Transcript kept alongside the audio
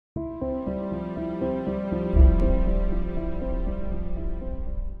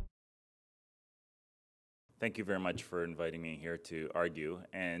Thank you very much for inviting me here to argue.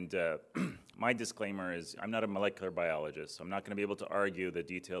 And my disclaimer is I'm not a molecular biologist, so I'm not going to be able to argue the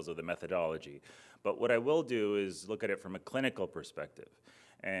details of the methodology. But what I will do is look at it from a clinical perspective.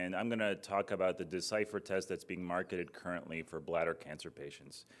 And I'm going to talk about the DECIPHER test that's being marketed currently for bladder cancer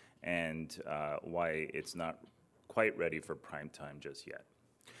patients and why it's not quite ready for prime time just yet.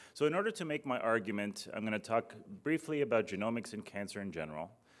 So in order to make my argument, I'm going to talk briefly about genomics in cancer in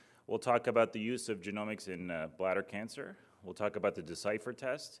general. We'll talk about the use of genomics in bladder cancer. We'll talk about the DECIPHER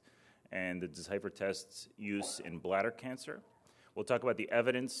test and the DECIPHER test's use in bladder cancer. We'll talk about the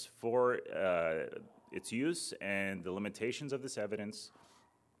evidence for its use and the limitations of this evidence.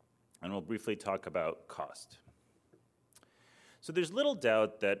 And we'll briefly talk about cost. So there's little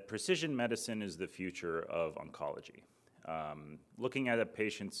doubt that precision medicine is the future of oncology. Looking at a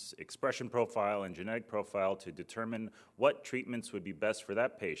patient's expression profile and genetic profile to determine what treatments would be best for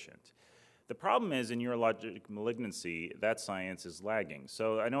that patient. The problem is in urologic malignancy, that science is lagging.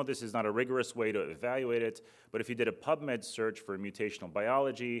 So I know this is not a rigorous way to evaluate it, but if you did a PubMed search for mutational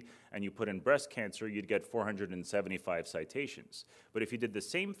biology and you put in breast cancer, you'd get 475 citations. But if you did the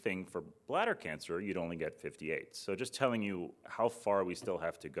same thing for bladder cancer, you'd only get 58. So just telling you how far we still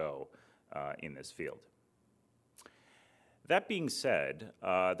have to go in this field. That being said,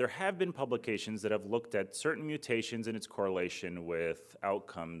 there have been publications that have looked at certain mutations and its correlation with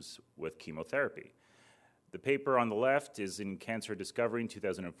outcomes with chemotherapy. The paper on the left is in Cancer Discovery in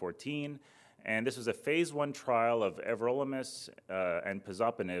 2014, and this was a phase 1 trial of everolimus and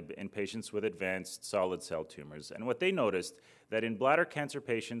pazopanib in patients with advanced solid cell tumors. And what they noticed, that in bladder cancer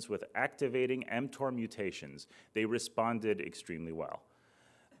patients with activating mTOR mutations, they responded extremely well.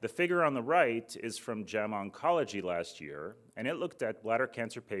 The figure on the right is from JAMA Oncology last year, and it looked at bladder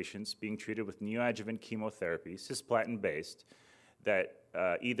cancer patients being treated with neoadjuvant chemotherapy, cisplatin-based, that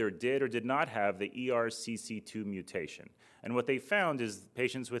either did or did not have the ERCC2 mutation. And what they found is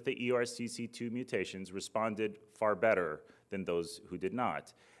patients with the ERCC2 mutations responded far better than those who did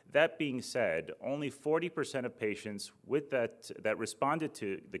not. That being said, only 40% of patients with that responded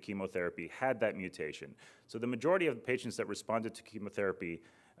to the chemotherapy had that mutation. So the majority of the patients that responded to chemotherapy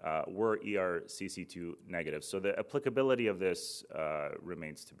were ERCC2 negative. So the applicability of this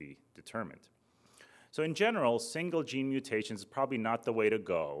remains to be determined. So in general, single gene mutations is probably not the way to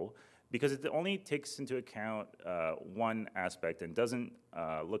go because it only takes into account one aspect and doesn't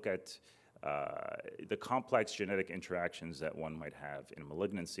look at the complex genetic interactions that one might have in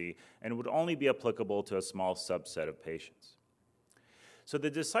malignancy, and would only be applicable to a small subset of patients. So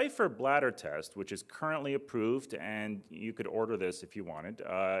the DECIPHER bladder test, which is currently approved, and you could order this if you wanted,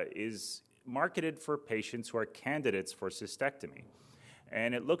 is marketed for patients who are candidates for cystectomy.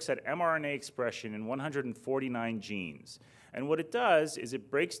 And it looks at mRNA expression in 149 genes. And what it does is it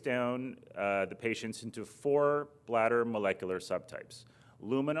breaks down the patients into 4 bladder molecular subtypes: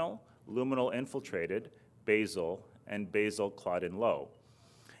 luminal, luminal infiltrated, basal, and basal claudin low.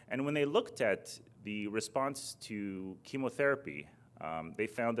 And when they looked at the response to chemotherapy, they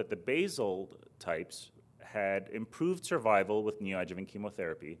found that the basal types had improved survival with neoadjuvant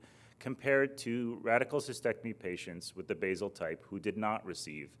chemotherapy compared to radical cystectomy patients with the basal type who did not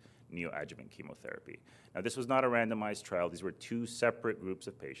receive neoadjuvant chemotherapy. Now, this was not a randomized trial. These were 2 separate groups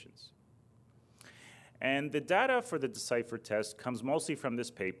of patients. And the data for the DECIPHER test comes mostly from this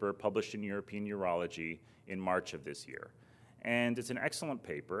paper published in European Urology in March of this year. And it's an excellent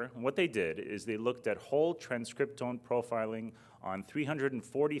paper. And what they did is they looked at whole transcriptome profiling on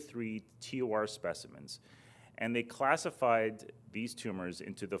 343 TOR specimens. And they classified these tumors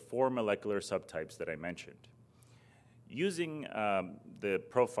into the 4 molecular subtypes that I mentioned. Using the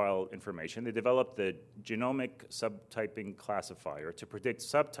profile information, they developed the genomic subtyping classifier to predict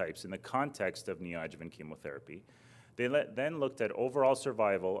subtypes in the context of neoadjuvant chemotherapy. They then looked at overall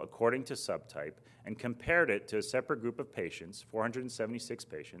survival according to subtype and compared it to a separate group of patients, 476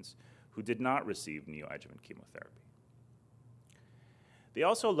 patients, who did not receive neoadjuvant chemotherapy. They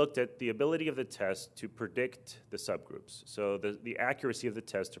also looked at the ability of the test to predict the subgroups, so the accuracy of the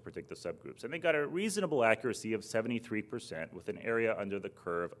test to predict the subgroups. And they got a reasonable accuracy of 73% with an area under the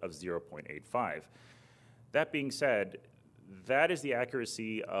curve of 0.85. That being said, that is the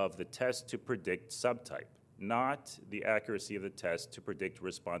accuracy of the test to predict subtype, not the accuracy of the test to predict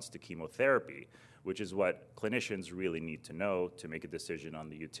response to chemotherapy, which is what clinicians really need to know to make a decision on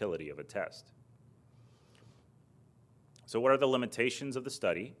the utility of a test. So what are the limitations of the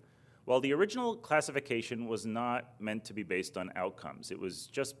study? Well, the original classification was not meant to be based on outcomes. It was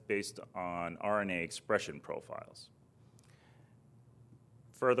just based on RNA expression profiles.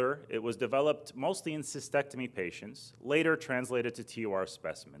 Further, it was developed mostly in cystectomy patients, later translated to TUR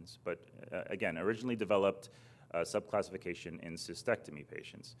specimens, but again, originally developed subclassification in cystectomy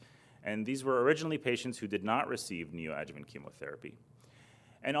patients. And these were originally patients who did not receive neoadjuvant chemotherapy.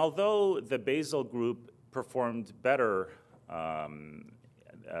 And although the basal group performed better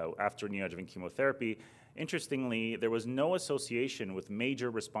after neoadjuvant chemotherapy, interestingly, there was no association with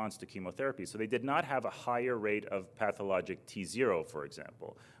major response to chemotherapy, so they did not have a higher rate of pathologic T0, for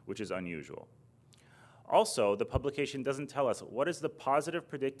example, which is unusual. Also, the publication doesn't tell us what is the positive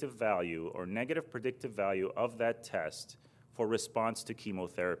predictive value or negative predictive value of that test for response to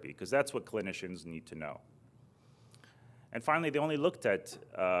chemotherapy, because that's what clinicians need to know. And finally, they only looked at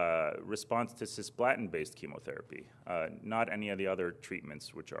response to cisplatin-based chemotherapy, not any of the other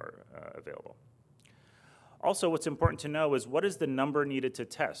treatments which are available. Also, what's important to know is what is the number needed to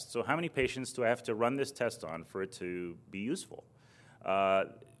test? So how many patients do I have to run this test on for it to be useful?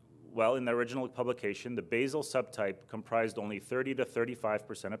 Well, in the original publication, the basal subtype comprised only 30 to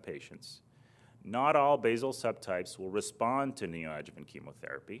 35% of patients. Not all basal subtypes will respond to neoadjuvant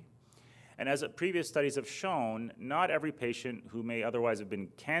chemotherapy. And as previous studies have shown, not every patient who may otherwise have been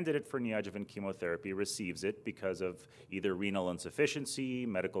candidate for neoadjuvant chemotherapy receives it because of either renal insufficiency,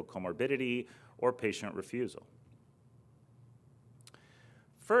 medical comorbidity, or patient refusal.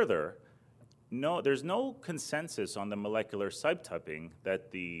 Further, there's no consensus on the molecular subtyping that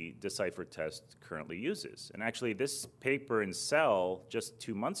the DECIPHER test currently uses. And actually, this paper in Cell just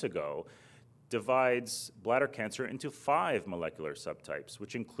 2 months ago divides bladder cancer into 5 molecular subtypes,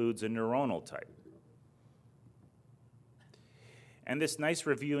 which includes a neuronal type. And this nice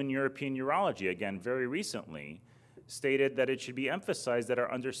review in European Urology, again, very recently, stated that it should be emphasized that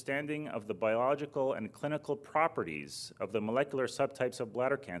our understanding of the biological and clinical properties of the molecular subtypes of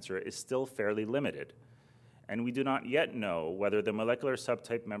bladder cancer is still fairly limited. And we do not yet know whether the molecular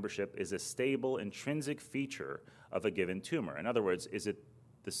subtype membership is a stable intrinsic feature of a given tumor. In other words, is it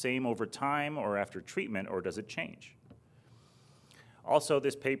the same over time or after treatment, or does it change? Also,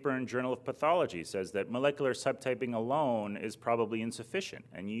 this paper in Journal of Pathology says that molecular subtyping alone is probably insufficient,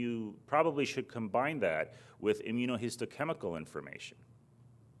 and you probably should combine that with immunohistochemical information.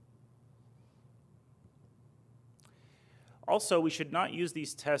 Also, we should not use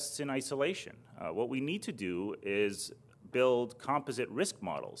these tests in isolation. What we need to do is build composite risk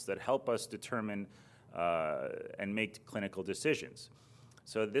models that help us determine and make clinical decisions.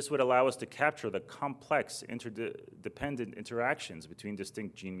 So this would allow us to capture the complex interdependent interactions between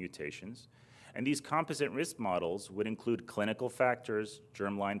distinct gene mutations. And these composite risk models would include clinical factors,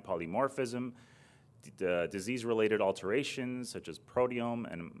 germline polymorphism, disease-related alterations such as proteome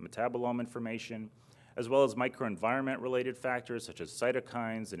and metabolome information, as well as microenvironment-related factors such as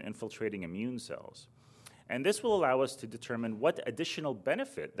cytokines and infiltrating immune cells. And this will allow us to determine what additional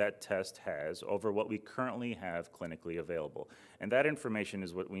benefit that test has over what we currently have clinically available. And that information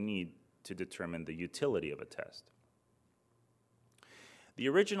is what we need to determine the utility of a test. The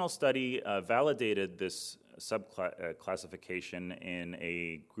original study validated this subclassification in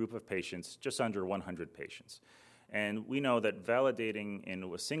a group of patients, just under 100 patients. And we know that validating in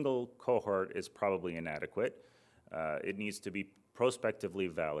a single cohort is probably inadequate. It needs to be prospectively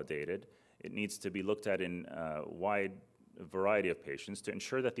validated. It needs to be looked at in a wide variety of patients to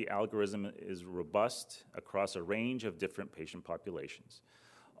ensure that the algorithm is robust across a range of different patient populations.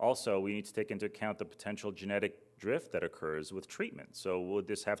 Also, we need to take into account the potential genetic drift that occurs with treatment. So would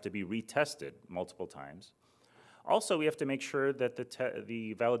this have to be retested multiple times? Also, we have to make sure that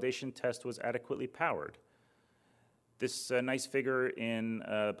the validation test was adequately powered. This nice figure in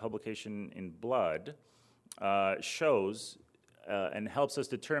publication in Blood shows and helps us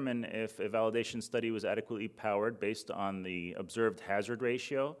determine if a validation study was adequately powered based on the observed hazard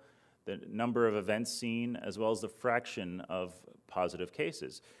ratio, the number of events seen, as well as the fraction of positive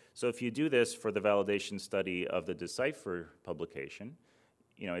cases. So if you do this for the validation study of the DECIPHER publication,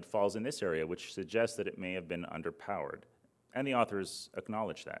 it falls in this area, which suggests that it may have been underpowered. And the authors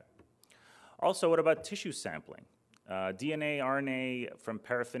acknowledge that. Also, what about tissue sampling? DNA, RNA from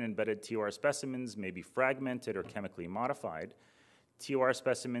paraffin-embedded TUR specimens may be fragmented or chemically modified. TUR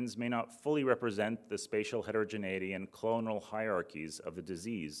specimens may not fully represent the spatial heterogeneity and clonal hierarchies of the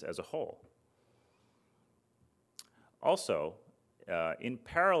disease as a whole. Also, in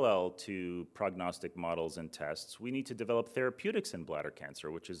parallel to prognostic models and tests, we need to develop therapeutics in bladder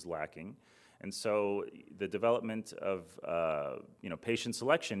cancer, which is lacking. And so the development of patient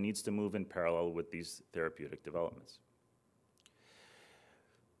selection needs to move in parallel with these therapeutic developments.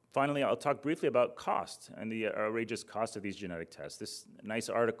 Finally, I'll talk briefly about cost and the outrageous cost of these genetic tests. This nice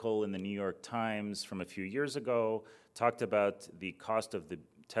article in the New York Times from a few years ago talked about the cost of the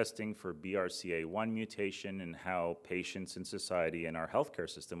testing for BRCA1 mutation and how patients in society and our healthcare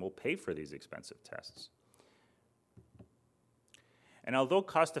system will pay for these expensive tests. And although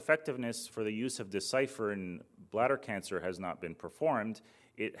cost effectiveness for the use of DECIPHER in bladder cancer has not been performed,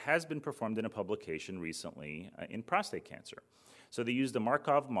 it has been performed in a publication recently in prostate cancer. So they used the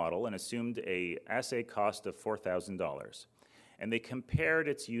Markov model and assumed an assay cost of $4,000. And they compared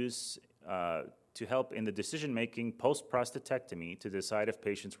its use to help in the decision-making post-prostatectomy to decide if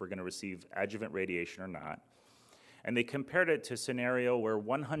patients were going to receive adjuvant radiation or not. And they compared it to a scenario where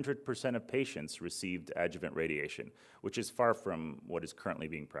 100% of patients received adjuvant radiation, which is far from what is currently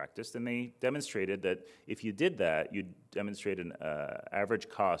being practiced. And they demonstrated that if you did that, you'd demonstrate an average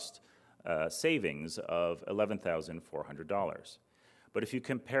cost savings of $11,400. But if you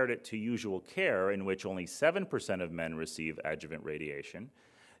compared it to usual care, in which only 7% of men receive adjuvant radiation,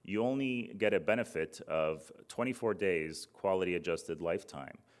 you only get a benefit of 24 days quality-adjusted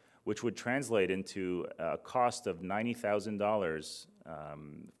lifetime, which would translate into a cost of $90,000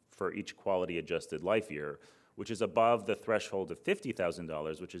 for each quality-adjusted life year, which is above the threshold of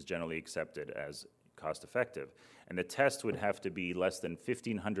 $50,000, which is generally accepted as cost-effective. And the test would have to be less than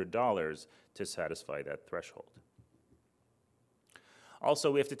 $1,500 to satisfy that threshold.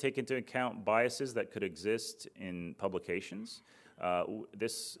 Also, we have to take into account biases that could exist in publications.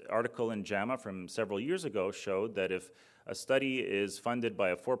 This article in JAMA from several years ago showed that if a study is funded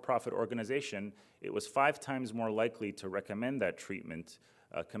by a for-profit organization, it was 5 times more likely to recommend that treatment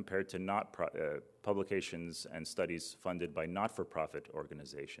compared to publications and studies funded by not-for-profit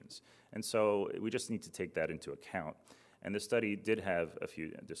organizations. And so we just need to take that into account. And the study did have a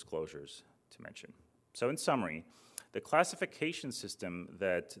few disclosures to mention. So in summary, the classification system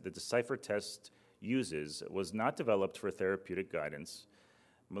that the DECIPHER test uses was not developed for therapeutic guidance.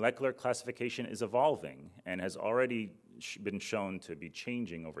 Molecular classification is evolving and has already been shown to be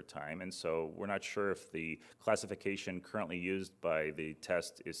changing over time, and so we're not sure if the classification currently used by the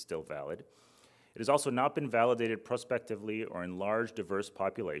test is still valid. It has also not been validated prospectively or in large, diverse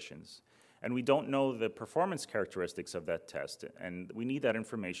populations, and we don't know the performance characteristics of that test, and we need that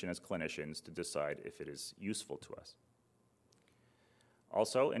information as clinicians to decide if it is useful to us.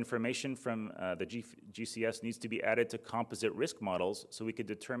 Also, information from the GCS needs to be added to composite risk models so we could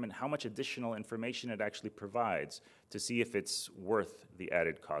determine how much additional information it actually provides to see if it's worth the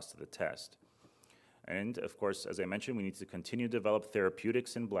added cost of the test. And of course, as I mentioned, we need to continue to develop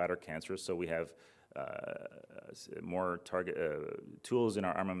therapeutics in bladder cancer so we have more tools in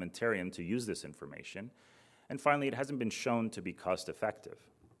our armamentarium to use this information. And finally, it hasn't been shown to be cost effective.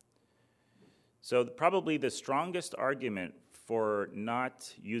 So probably the strongest argument for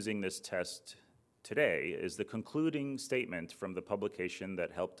not using this test today is the concluding statement from the publication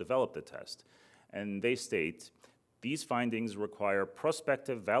that helped develop the test. And they state, these findings require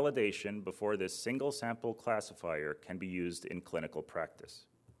prospective validation before this single sample classifier can be used in clinical practice.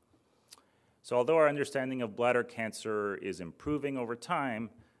 So although our understanding of bladder cancer is improving over time,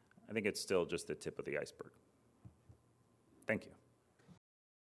 I think it's still just the tip of the iceberg. Thank you.